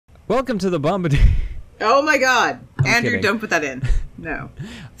Welcome to the Bombadiers. Oh my god. I'm Andrew, kidding. don't put that in. No.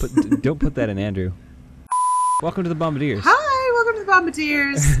 Don't put that in, Andrew. Welcome to the Bombadiers. Hi, welcome to the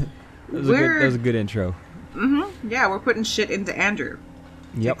Bombadiers. That was a good intro. Yeah, we're putting shit into Andrew.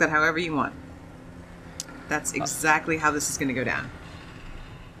 Yep. Take that however you want. That's exactly how this is going to go down.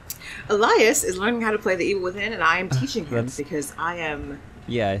 Elias is learning how to play the Evil Within, and I am teaching him because I am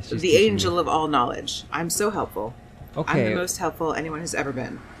the angel of all knowledge. I'm so helpful. Okay. I'm the most helpful anyone has ever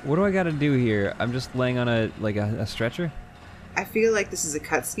been. What do I got to do here? I'm just laying on a stretcher? I feel like this is a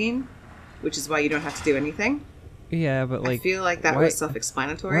cutscene, which is why you don't have to do anything. Yeah, but I feel like that was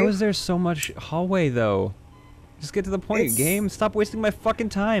self-explanatory. Why was there so much hallway, though? Just get to the point, game. Stop wasting my fucking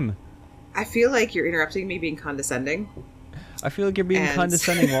time. I feel like you're interrupting me being condescending. I feel like you're being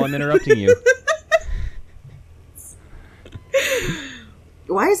condescending while I'm interrupting you.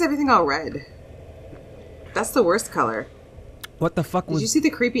 Why is everything all red? That's the worst color. What the fuck was... Did you see the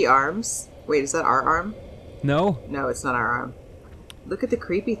creepy arms? Wait, is that our arm? No. No, it's not our arm. Look at the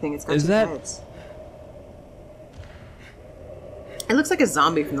creepy thing. It's got two heads. It looks like a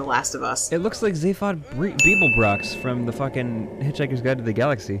zombie from The Last of Us. It looks like Zaphod Beeblebrox from the fucking Hitchhiker's Guide to the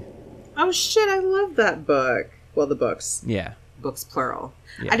Galaxy. Oh shit, I love that book. Well, the books. Yeah. Books plural.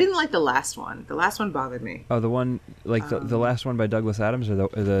 Yeah. I didn't like the last one. The last one bothered me. Oh, the one, like the last one by Douglas Adams, or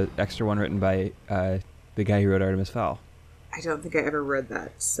the extra one written by the guy who wrote Artemis Fowl? I don't think I ever read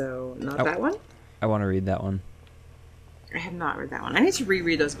that, so not that one? I want to read that one. I have not read that one. I need to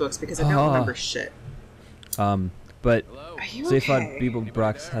reread those books because I don't remember shit. But okay? Zaphod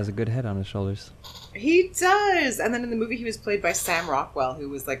Beeblebrox has a good head on his shoulders. He does! And then in the movie he was played by Sam Rockwell, who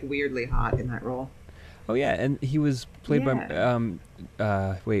was like weirdly hot in that role. Oh yeah, and he was played by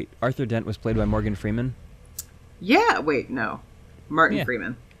wait, Arthur Dent was played by Morgan Freeman. Yeah, wait, no. Martin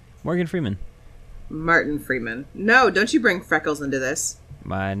Freeman. Morgan Freeman. Martin Freeman. No, don't you bring freckles into this.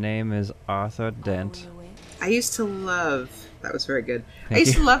 My name is Arthur Dent. I used to love... That was very good. I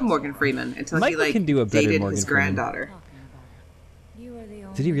used to love Morgan Freeman until Michael he like can do a better dated Morgan his Freeman. granddaughter.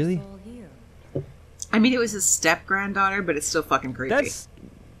 Did he really? I mean, it was his step-granddaughter, but it's still fucking creepy.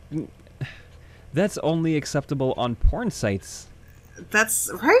 That's only acceptable on porn sites.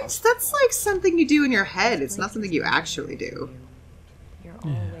 That's right. That's like something you do in your head. It's not something you actually do.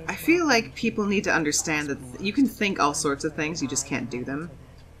 I feel like people need to understand that you can think all sorts of things, you just can't do them.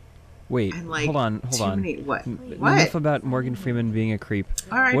 Wait, and, like, hold on. What? Enough about Morgan Freeman being a creep.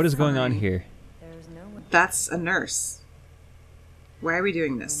 All right, what is going on here? That's a nurse. Why are we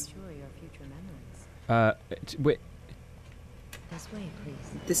doing this? Wait.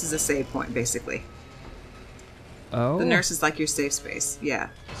 This is a save point, basically. Oh. The nurse is like your safe space. Yeah.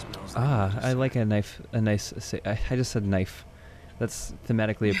 Ah, I like a knife. I just said knife. That's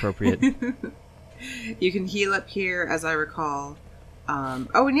thematically appropriate. You can heal up here, as I recall.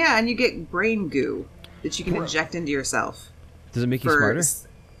 Oh, and yeah, and you get brain goo that you can inject into yourself. Does it make you smarter?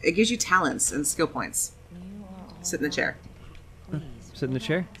 It gives you talents and skill points. Sit in the chair. Sit in the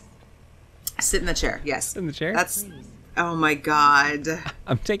chair? Sit in the chair, yes. In the chair? That's... Oh my god.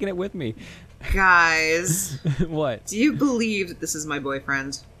 I'm taking it with me. Guys. What? Do you believe that this is my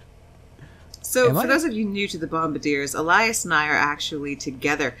boyfriend? So, for those of you new to the Bombadiers, Elias and I are actually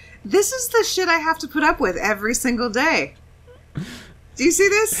together. This is the shit I have to put up with every single day. Do you see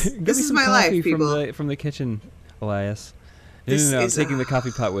this? This is my life, people. From the kitchen, Elias. No, I'm taking the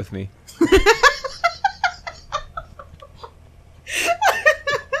coffee pot with me.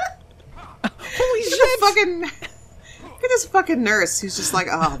 Holy shit! Look at this fucking nurse who's just like,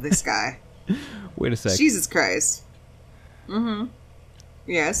 oh, this guy. Wait a sec. Jesus Christ. Mm-hmm.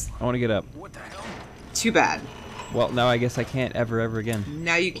 Yes. I want to get up. What the hell? Too bad. Well, now I guess I can't ever again.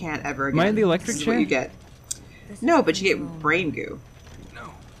 Now you can't ever again. Am I in the electric this chair? Is what you get. No, but you get brain goo. No.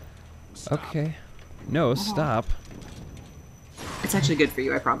 Stop. Okay. No, stop. It's actually good for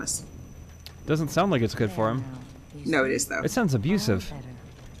you, I promise. Doesn't sound like it's good for him. No, it is, though. It sounds abusive.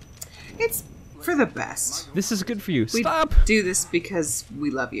 It's for the best. This is good for you. We Stop! do this because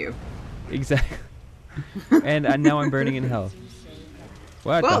we love you. Exactly. And now I'm burning in hell.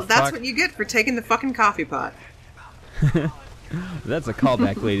 What Well, the that's fuck? what you get for taking the fucking coffee pot. That's a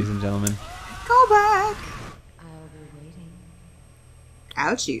callback, ladies and gentlemen. Go back!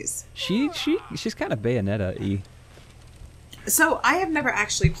 Ouchies. She's kind of Bayonetta-y. So, I have never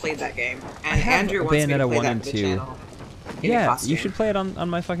actually played that game. And Andrew wants me to Bayonetta play 1 that and for the 2. channel. Yeah, you should play it on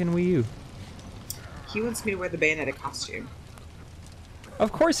my fucking Wii U. He wants me to wear the Bayonetta costume.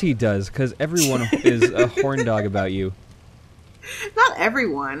 Of course he does, because everyone is a horn dog about you. Not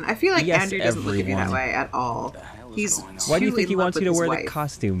everyone. I feel like Yes, Andrew doesn't look at me that everyone. way at all. He's Why do you think he wants you to wear wife. the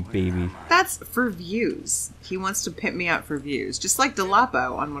costume, baby? That's for views. He wants to pimp me out for views, just like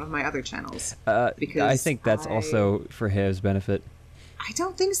Delapo on one of my other channels. Because I think that's also for his benefit. I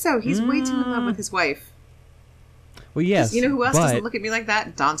don't think so. He's way too in love with his wife. Well, yes. You know who else doesn't look at me like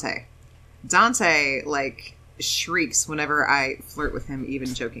that? Dante. Dante, like, shrieks whenever I flirt with him,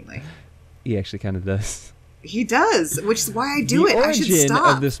 even jokingly. He actually kind of does. He does, which is why I do it. I should The origin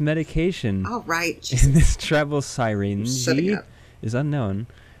stop. of this medication All right. in this treble syringe is unknown,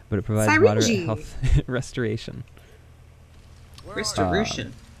 but it provides moderate health restoration.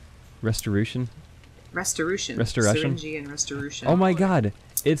 Restoration. Restoration? Restoration. Restoration? Syringe and restoration. Oh my god.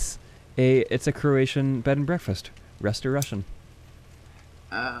 It's a Croatian bed and breakfast. Restoration.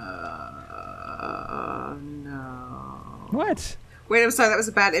 No. What? Wait, I'm sorry, that was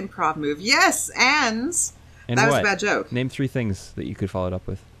a bad improv move. Yes, and that was a bad joke. Name 3 things that you could follow it up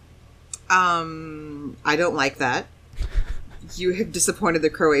with. I don't like that. You have disappointed the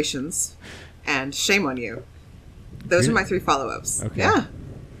Croatians, and shame on you. Those are my 3 follow-ups. Okay. Yeah.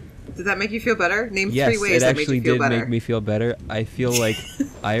 Did that make you feel better? Name 3 Yes, ways that made you feel better. it actually did make me feel better. I feel like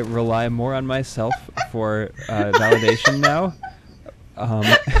I rely more on myself for validation now.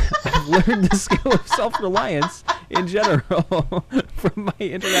 I've learned the skill of self-reliance in general from my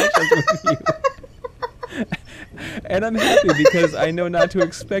interactions with you. And I'm happy because I know not to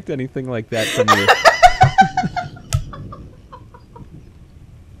expect anything like that from you.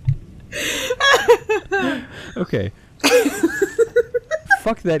 Okay.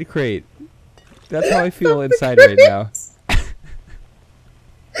 Fuck that crate. That's how I feel inside right now.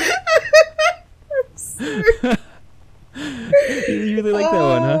 You really like that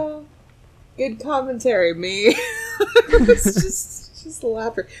one, huh? Good commentary, me. It's just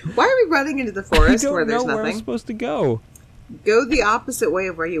laughter. Why are we running into the forest where there's I don't know where I'm nothing? supposed to go. Go the opposite way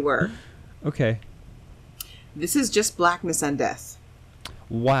of where you were. Okay. This is just blackness and death.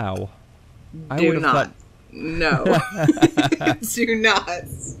 Wow. Do not. No. Do not.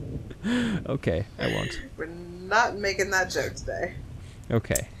 Okay, I won't. We're not making that joke today.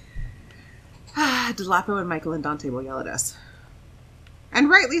 Okay. Delapo and Michael and Dante will yell at us. And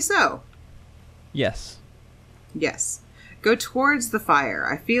rightly so. Yes. Yes. Go towards the fire.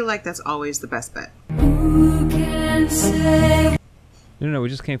 I feel like that's always the best bet. No, we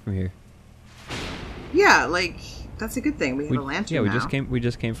just came from here. Yeah, like, that's a good thing. We have a lantern Yeah, we now.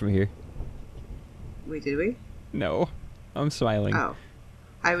 just came from here. Wait, did we? No. I'm smiling. Oh.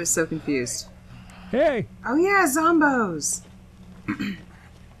 I was so confused. Hey! Oh yeah, zombos!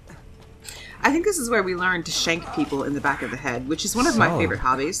 I think this is where we learned to shank people in the back of the head, which is one of my favorite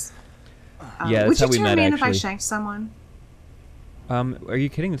hobbies. Yeah, that's how we met, Would you turn me in if I actually. shanked someone? Are you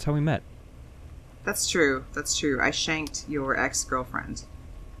kidding? That's how we met. That's true. That's true. I shanked your ex-girlfriend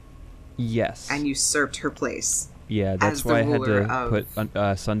Yes. and usurped her place. Yeah, that's as why I the had ruler to of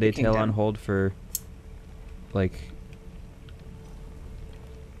put Sunday the Tale on kingdom. hold for, like...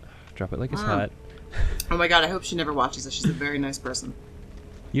 Drop it like it's hot. Oh my god, I hope she never watches this. She's a very nice person.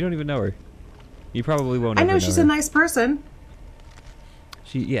 You don't even know her. You probably won't I ever know she's her. a nice person.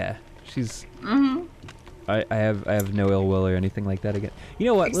 She's... I have no ill will or anything like that again. You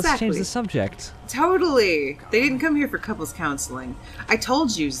know what? Let's change Exactly. the subject. Totally. They didn't come here for couples counseling. I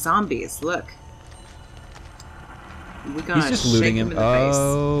told you, zombies. Look. We're gonna He's just shake looting him him. in the face.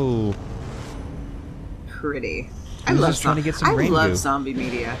 Oh. Pretty. He was just trying to get some brain I love goo. zombie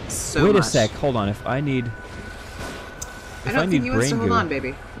media so Wait much. a sec. Hold on. If I need... I don't think he wants to hold goo, on,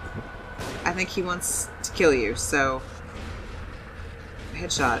 baby. I think he wants to kill you, so...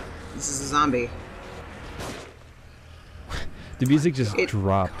 Headshot. This is a zombie. The music just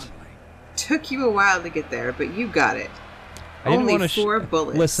dropped. Took you a while to get there, but you got it. I didn't Only want to 4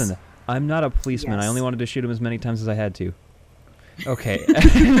 bullets. Listen, I'm not a policeman. I Yes. only wanted to shoot him as many times as I had to. Okay.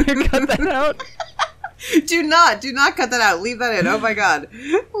 Cut that out. Do not cut that out. Leave that in. Oh my god.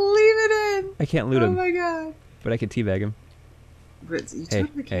 Leave it in. I can't loot Oh him, my god. but I can teabag him. You Hey,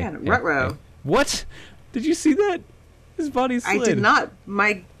 totally hey, can. hey, Ruh-roh. hey. What? Did you see that? His body slid. I did not.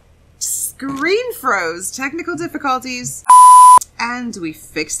 My screen froze. Technical difficulties. And we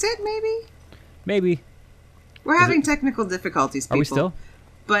fixed it, maybe? Maybe. We're having technical difficulties, people. Are we still?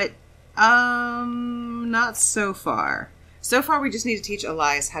 But, not so far. So far, we just need to teach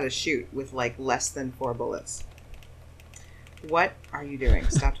Elias how to shoot with, like, less than 4 bullets. What are you doing?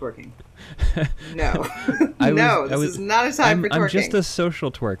 Stop twerking. No. This is not a time for twerking. I'm just a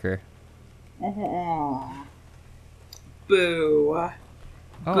social twerker. Boo. Oh, Boo.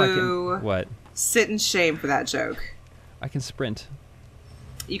 I can... What? Sit in shame for that joke. I can sprint.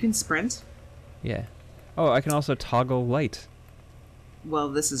 You can sprint? Yeah. Oh, I can also toggle light. Well,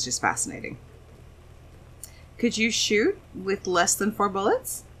 this is just fascinating. Could you shoot with less than 4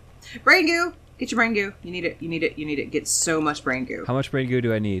 bullets? Brain goo! Get your brain goo. You need it. You need it. You need it. Get so much brain goo. How much brain goo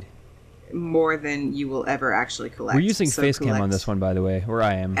do I need? More than you will ever actually collect. We're using face cam on this one, by the way, where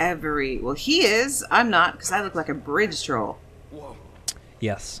I am. Well, he is. I'm not, because I look like a bridge troll. Whoa.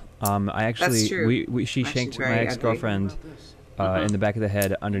 Yes. I actually, That's true. she Actually shanked my very ex-girlfriend in the back of the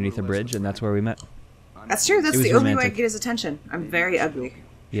head underneath a bridge, and that's where we met. That's true. That's It was the only way I romantic. get his attention. I'm very ugly.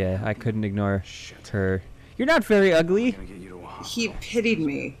 Yeah, I couldn't ignore her. You're not very ugly. Gonna get you to a hospital. He pitied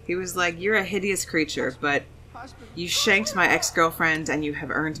me. He was like, "You're a hideous creature, but you shanked my ex-girlfriend and you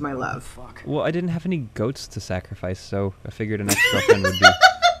have earned my love." Fuck. Well, I didn't have any goats to sacrifice, so I figured an ex-girlfriend would be...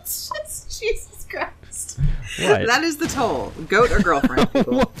 Jesus Christ. What? That is the toll. Goat or girlfriend,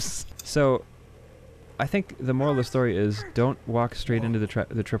 people. Whoops. So, I think the moral of the story is don't walk straight into the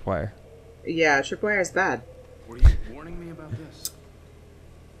tripwire. Yeah, tripwire is bad. Were you warning me about this?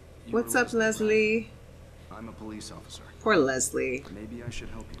 You What's were up, Leslie? I'm a police officer. Poor Leslie. Maybe I should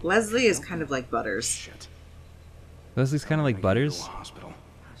help you. Leslie is kind of like Butters. Shit. Leslie's kind of like Gonna get you Butters. to a hospital.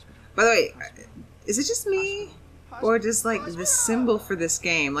 By the way, is it just me? Or does, like, the symbol for this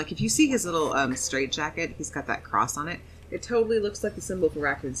game, like, if you see his little straight jacket, he's got that cross on it. It totally looks like the symbol for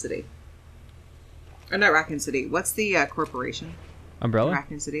Raccoon City. Or not Raccoon City. What's the corporation? Umbrella?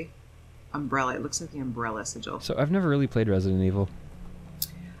 Raccoon City? Umbrella. It looks like the Umbrella sigil. So I've never really played Resident Evil.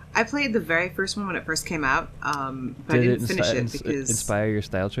 I played the very first one when it first came out, but I Did didn't it finish it because... inspire your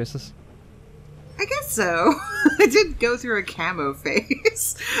style choices? I guess so. I did go through a camo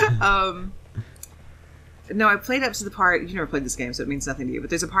phase. No, I played up to the part... You never played this game, so it means nothing to you. But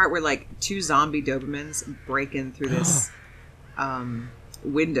there's a part where, like, 2 zombie Dobermans break in through this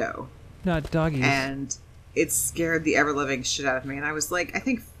window. Not doggies. And it scared the ever-loving shit out of me. And I was, like, I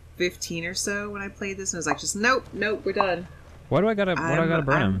think 15 or so when I played this. And I was like, just, nope, we're done. Why do I gotta burn I'm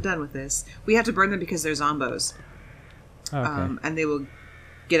them? done with this. We have to burn them because they're zombos. Oh, okay. And they will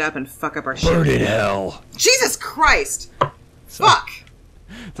get up and fuck up our shit. Burn in hell. Jesus Christ! So- Fuck!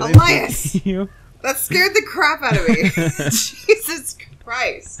 Did I Elias! offend you? That scared the crap out of me. Jesus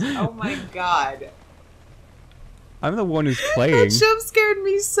Christ. Oh my god. I'm the one who's That playing. jump scared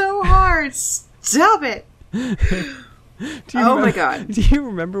me so hard. Stop it. Oh my god. Do you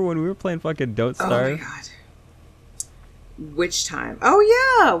remember when we were playing fucking Don't Oh my Starve? god. Which time? Oh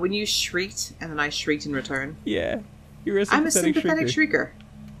yeah, when you shrieked and then I shrieked in return. Yeah. You were a I'm a sympathetic sympathetic shrieker.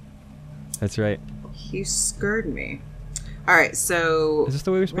 shrieker. That's right. You scared me. Alright, so... Is this the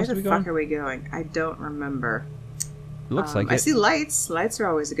way we're where supposed the to be fuck going? are we going? I don't remember. It looks like I it. see lights. Lights are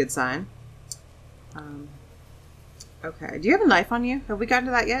always a good sign. Okay. Do you have a knife on you? Have we gotten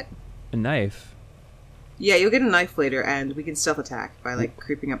to that yet? A knife. Yeah, you'll get a knife later, and we can stealth attack by, like,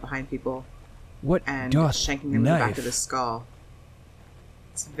 creeping up behind people What and doth shanking them in knife? the back of the skull.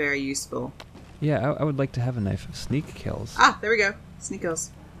 It's very useful. Yeah, I would like to have a knife. Sneak kills. Ah, there we go. Sneak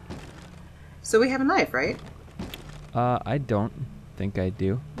kills. So we have a knife, right? I don't think I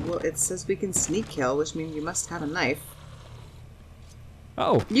do. Well, it says we can sneak kill, which means you must have a knife.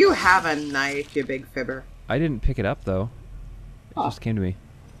 Oh, You have a knife, you big fibber. I didn't pick it up though. It Oh. just came to me.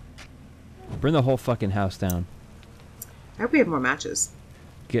 Burn the whole fucking house down. I hope we have more matches.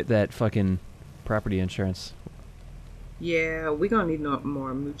 Get that fucking property insurance. Yeah, we gonna need no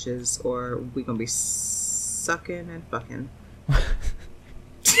more mooches, or we gonna be sucking and fucking.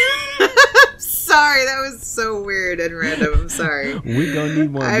 Sorry, that was so weird and random. I'm sorry. We gonna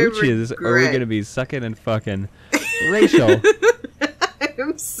need more I mooches, or we're regret. gonna be sucking and fucking. Rachel.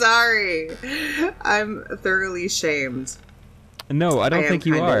 I'm sorry. I'm thoroughly shamed. No, I don't am think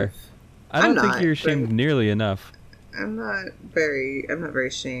you kind are. of. I don't I'm think not, you're ashamed but- nearly enough. I'm not very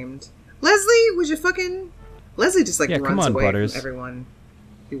shamed. Leslie, would you fucking... Leslie just, like, Yeah, runs come on, away Butters. from everyone.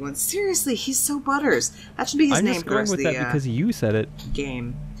 He wants... Seriously, he's so Butters. That should be his I'm name just for the going rest with of that the because you said it.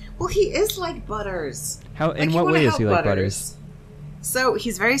 game. Well, he is like Butters. How? In Like, what you wanna way is help he like Butters? So,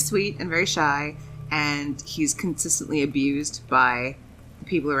 he's very sweet and very shy, and he's consistently abused by the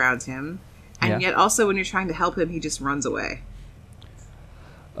people around him. And Yeah. yet, also, when you're trying to help him, he just runs away.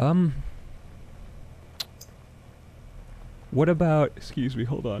 What about? Excuse me.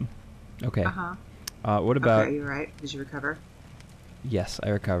 Hold on. Okay. Uh-huh. What about? Okay, you're right. Did you recover? Yes, I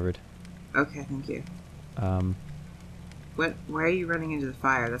recovered. Okay, thank you. What? Why are you running into the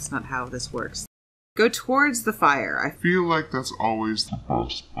fire? That's not how this works. Go towards the fire. I feel like that's always the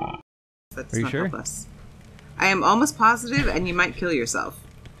best bet. That's Are you not sure? help us. I am almost positive, and you might kill yourself.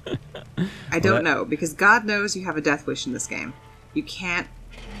 I don't know, because God knows you have a death wish in this game. You can't...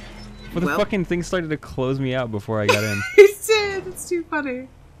 Well, the Well- fucking thing started to close me out before I got in. It did! It's too funny.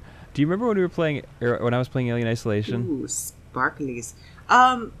 Do you remember when we were playing, or when I was playing Alien Isolation? Ooh, sparklies.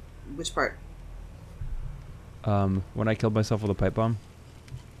 Which part? When I killed myself with a pipe bomb?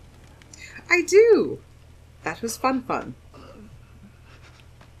 I do! That was fun.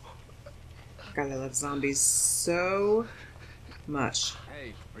 God, I love zombies so much.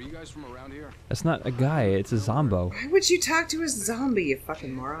 Hey, are you guys from around here? That's not a guy, it's a zombo. Why would you talk to a zombie, you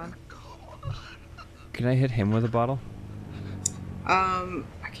fucking moron? Can I hit him with a bottle? I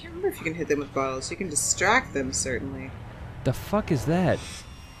can't remember if you can hit them with bottles. You can distract them, certainly. The fuck is that?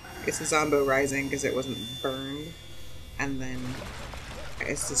 It's a zombo rising because it wasn't burned. And then...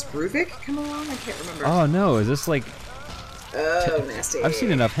 Is this Ruvik come along? I can't remember. Oh no, is this like... Oh, nasty. I've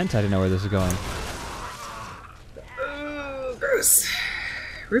seen enough hentai to know where this is going. Oh, gross.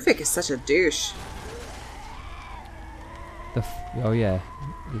 Ruvik is such a douche. Oh yeah.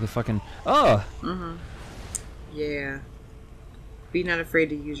 The fucking... Oh! Mm-hmm. Yeah. Be not afraid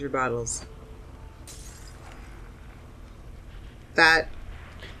to use your bottles. That...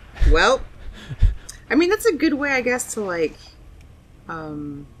 Well... I mean, that's a good way, I guess, to, like...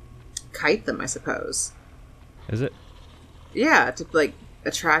 kite them, I suppose. Is it? Yeah, to, like,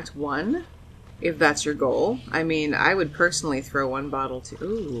 attract one, if that's your goal. I mean, I would personally throw one bottle to...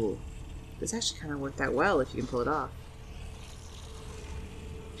 Ooh. This actually kind of worked out well if you can pull it off.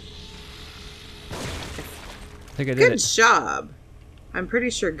 I think I did Good it. job! I'm pretty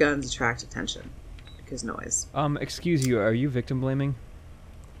sure guns attract attention. Because noise. Excuse you, are you victim blaming?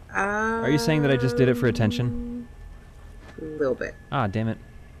 Are you saying that I just did it for attention? A little bit. Ah, damn it.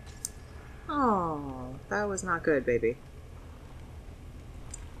 Oh, that was not good, baby.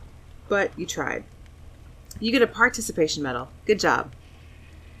 But you tried. You get a participation medal. Good job.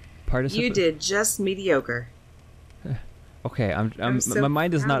 You did just mediocre. Okay, I'm so my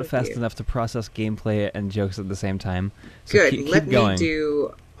mind is proud not of fast you. enough to process gameplay and jokes at the same time. So Good. keep Let going. me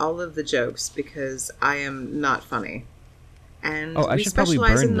do all of the jokes because I am not funny. And Oh, I we should probably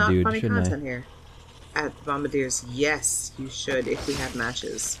specialize burn in the not dude, funny shouldn't I? content here. At the Bombadiers, yes, you should if we have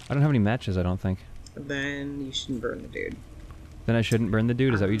matches. I don't have any matches, I don't think. Then you shouldn't burn the dude. Then I shouldn't burn the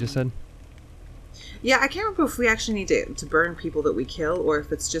dude, is that what you just said? Yeah, I can't remember if we actually need to burn people that we kill or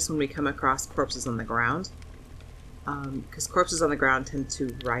if it's just when we come across corpses on the ground. Because corpses on the ground tend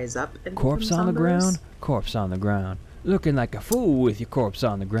to rise up and Corpse become on the zombos. ground, corpse on the ground. Looking like a fool with your corpse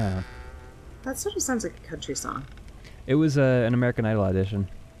on the ground. That sort of sounds like a country song. It was an American Idol audition.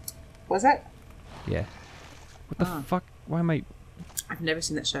 Was that? Yeah. What the fuck? Why am I... I've never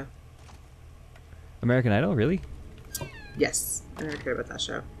seen that show. American Idol? Really? Yes, I never cared about that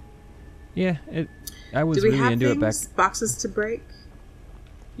show. Yeah, I was Do we really have into it back... things, boxes to break?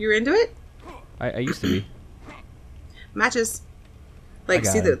 You're into it? I used to be. Matches. Like, I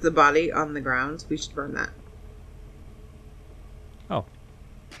got see it. the body on the ground? We should burn that. Oh.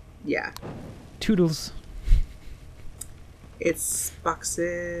 Yeah. Toodles. It's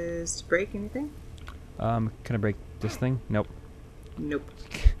boxes to break, anything? Can I break this thing? Nope. Nope.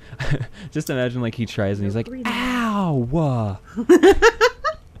 Just imagine like he tries and he's like, Green. ow! What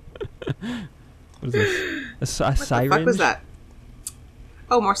is this? A What siren? the fuck was that?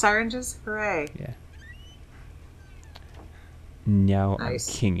 Oh, more syringes? Hooray. Yeah. Now Nice.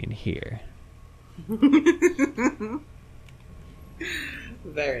 I'm king in here.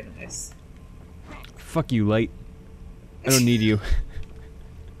 Very nice. Fuck you, light. I don't need you.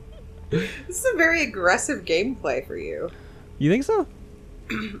 This is a very aggressive gameplay for you. You think so?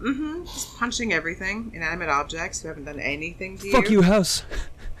 Mm-hmm. Just punching everything, inanimate objects who haven't done anything to you. Fuck you, house.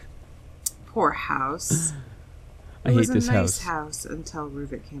 Poor house. I It hate was a this nice house. until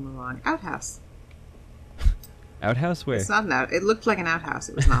Ruvik came along. Outhouse. Outhouse? Where? It's not an out. It looked like an outhouse.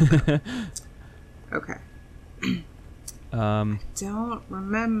 It was not. Though. Okay. Don't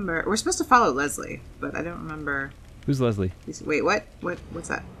remember. We're supposed to follow Leslie, but I don't remember. Who's Leslie? Wait, what? What's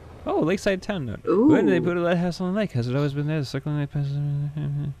that? Oh, Lakeside Town Note. Ooh. When did they put a lighthouse on the lake? Has it always been there? The circling light passes.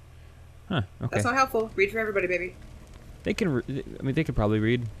 Huh. Okay. That's not helpful. Read for everybody, baby. They can. I mean, they could probably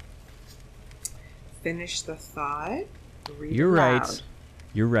read. Finish the thought. Read You're aloud. right.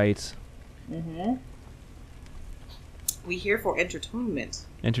 You're right. Mm-hmm. We here for entertainment,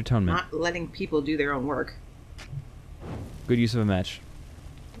 Entertainment. not letting people do their own work. Good use of a match.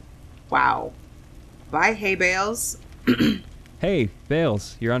 Wow. Bye, hay bales. Hey,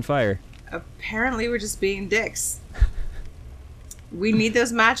 Bales, you're on fire. Apparently, we're just being dicks. We need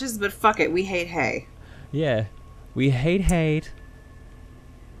those matches, but fuck it, we hate hay. Yeah. We hate.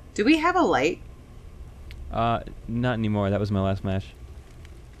 Do we have a light? Not anymore. That was my last match.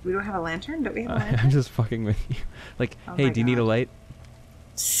 We don't have a lantern? Don't we have a I'm lantern? just fucking with you. Like, Oh hey, my do you need a God. light?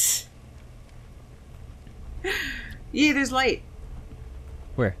 Yeah, there's light.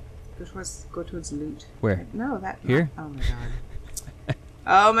 Where? Go towards loot. Where? No, that... Here? Oh my god.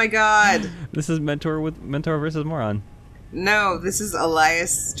 Oh my god. This is Mentor versus Moron. No, this is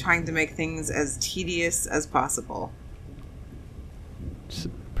Elias trying to make things as tedious as possible. It's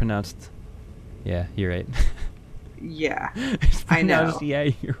pronounced. Yeah, you're right. Yeah, It's I know. pronounced, yeah,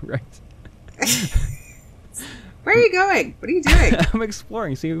 you're right. Where are you going? What are you doing? I'm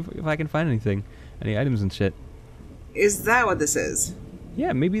exploring, see if I can find anything, any items and shit. Is that what this is?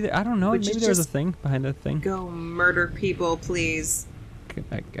 Yeah, maybe I don't know. Would you Maybe there's a just thing behind that thing. Go murder people, please.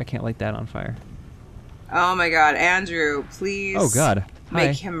 I can't light that on fire. Oh my god, Andrew, please. Oh god. Hi.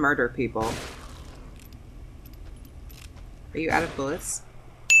 Make him murder people. Are you out of bullets?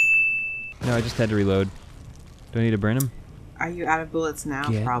 No, I just had to reload. Do I need to burn him? Are you out of bullets now?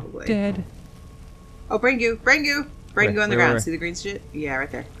 Get Probably. dead. Oh, brain goo! Brain goo! Brain goo on the Where? ground. See the green shit? Yeah,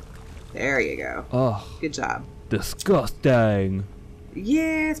 right there. There you go. Oh, Good job. disgusting.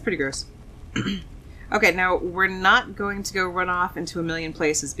 Yeah, it's pretty gross. Okay, now we're not going to go run off into a million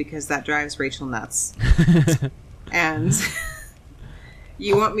places because that drives Rachel nuts. And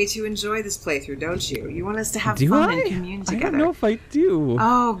you want me to enjoy this playthrough, don't you? You want us to have fun and commune together. I don't know if I do.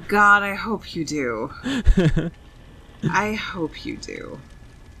 Oh god, I hope you do. I hope you do.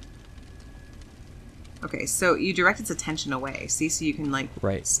 Okay, so you direct its attention away, see, so you can, like,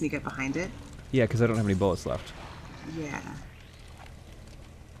 Right. sneak up behind it? Yeah, because I don't have any bullets left. Yeah.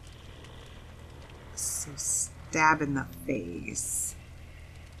 So stab in the face.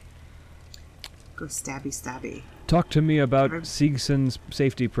 Go stabby stabby. Talk to me about Siegson's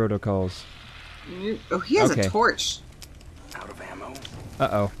safety protocols. Oh, he has Okay. a torch. Out of ammo.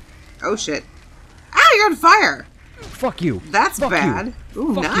 Uh-oh. Oh shit. Ah, you're on fire! Fuck you. That's Fuck bad. you.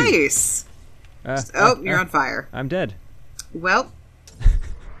 Ooh, Fuck you. nice! You're on fire. I'm dead. Well,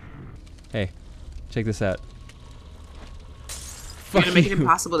 Hey, check this out. you're Fuck gonna make it you.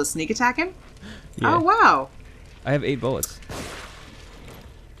 impossible to sneak attack him? Yeah. Oh, wow. I have 8 bullets.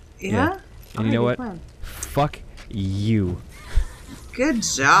 Yeah? And you know what? good plan. Fuck you. Good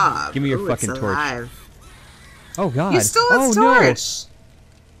job. Give me your Ooh, fucking it's torch. alive. Oh god. You stole oh its no. torch!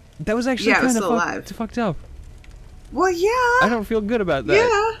 That was actually Yeah, it was kind of still alive. fucked up. Well, yeah. I don't feel good about that.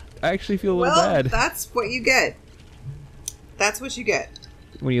 Yeah. I actually feel a little Well, bad. that's what you get. That's what you get.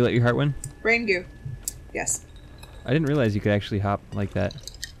 When you let your heart win? Brain goo. Yes. I didn't realize you could actually hop like that.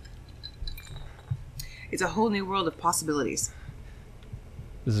 It's a whole new world of possibilities.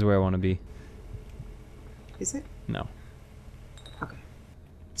 This is where I want to be. Is it? No. Okay.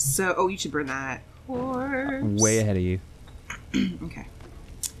 So, oh, you should burn that. Corpse. Way ahead of you. Okay.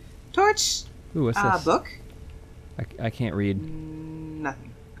 Torch. Ooh, what's this? Book. I can't read.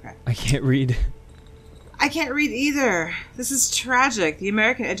 Nothing. Okay. I can't read. I can't read either. This is tragic. The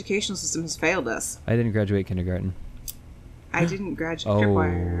American educational system has failed us. I didn't graduate kindergarten. I didn't graduate.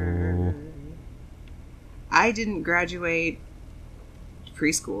 Oh. I didn't graduate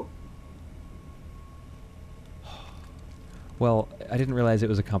preschool. Well, I didn't realize it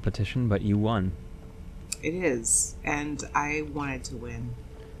was a competition, but you won. It is, and I wanted to win.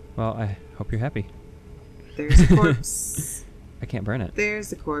 Well, I hope you're happy. There's a corpse. I can't burn it.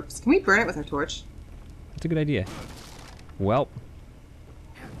 There's a corpse. Can we burn it with our torch? That's a good idea. Well,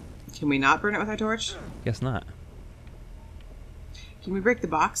 Can we not burn it with our torch? guess not. Can we break the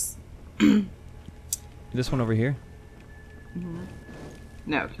box? This one over here.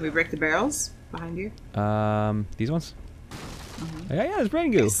 No. Can we break the barrels behind you? These ones? Yeah, it's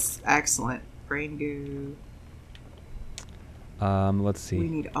brain goo. Yes. Excellent. Brain goo. Let's We see.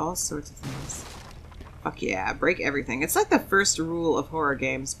 need all sorts of things. Fuck yeah, break everything. It's like the first rule of horror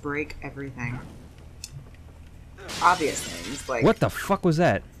games, break everything. Obvious things, like... What the fuck was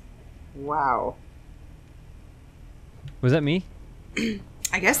that? Wow. Was that me?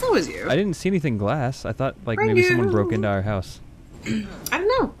 I guess that was you. I didn't see anything glass. I thought like Brain maybe goo. someone broke into our house. I don't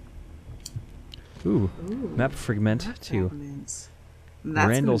know. Ooh, Ooh. map fragment too. Fragments. That's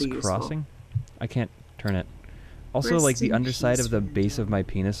Randall's gonna be useful. Crossing. I can't turn it. Also, Rest like the in underside peace, of the base of Randall. my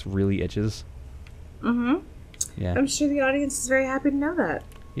penis really itches. Mm-hmm. Yeah. I'm sure the audience is very happy to know that.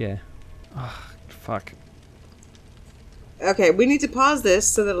 Yeah. Ah, fuck. Okay, we need to pause this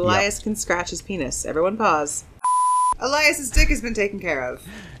so that Elias can scratch his penis. Everyone pause. Elias's dick has been taken care of.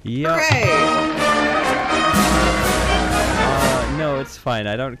 Yep. Hooray! No, it's fine.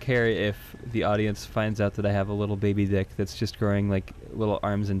 I don't care if the audience finds out that I have a little baby dick that's just growing like little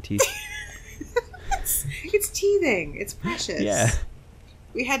arms and teeth. It's teething. It's precious. Yeah.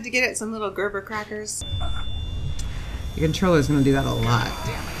 We had to get it some little Gerber crackers. The controller's gonna do that a lot.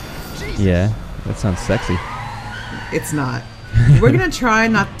 Yeah, that sounds sexy. It's not. We're gonna try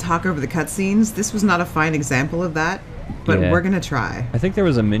not to talk over the cutscenes. This was not a fine example of that, but Yeah. we're gonna try. I think there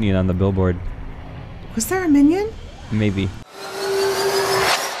was a minion on the billboard. Was there a minion? Maybe.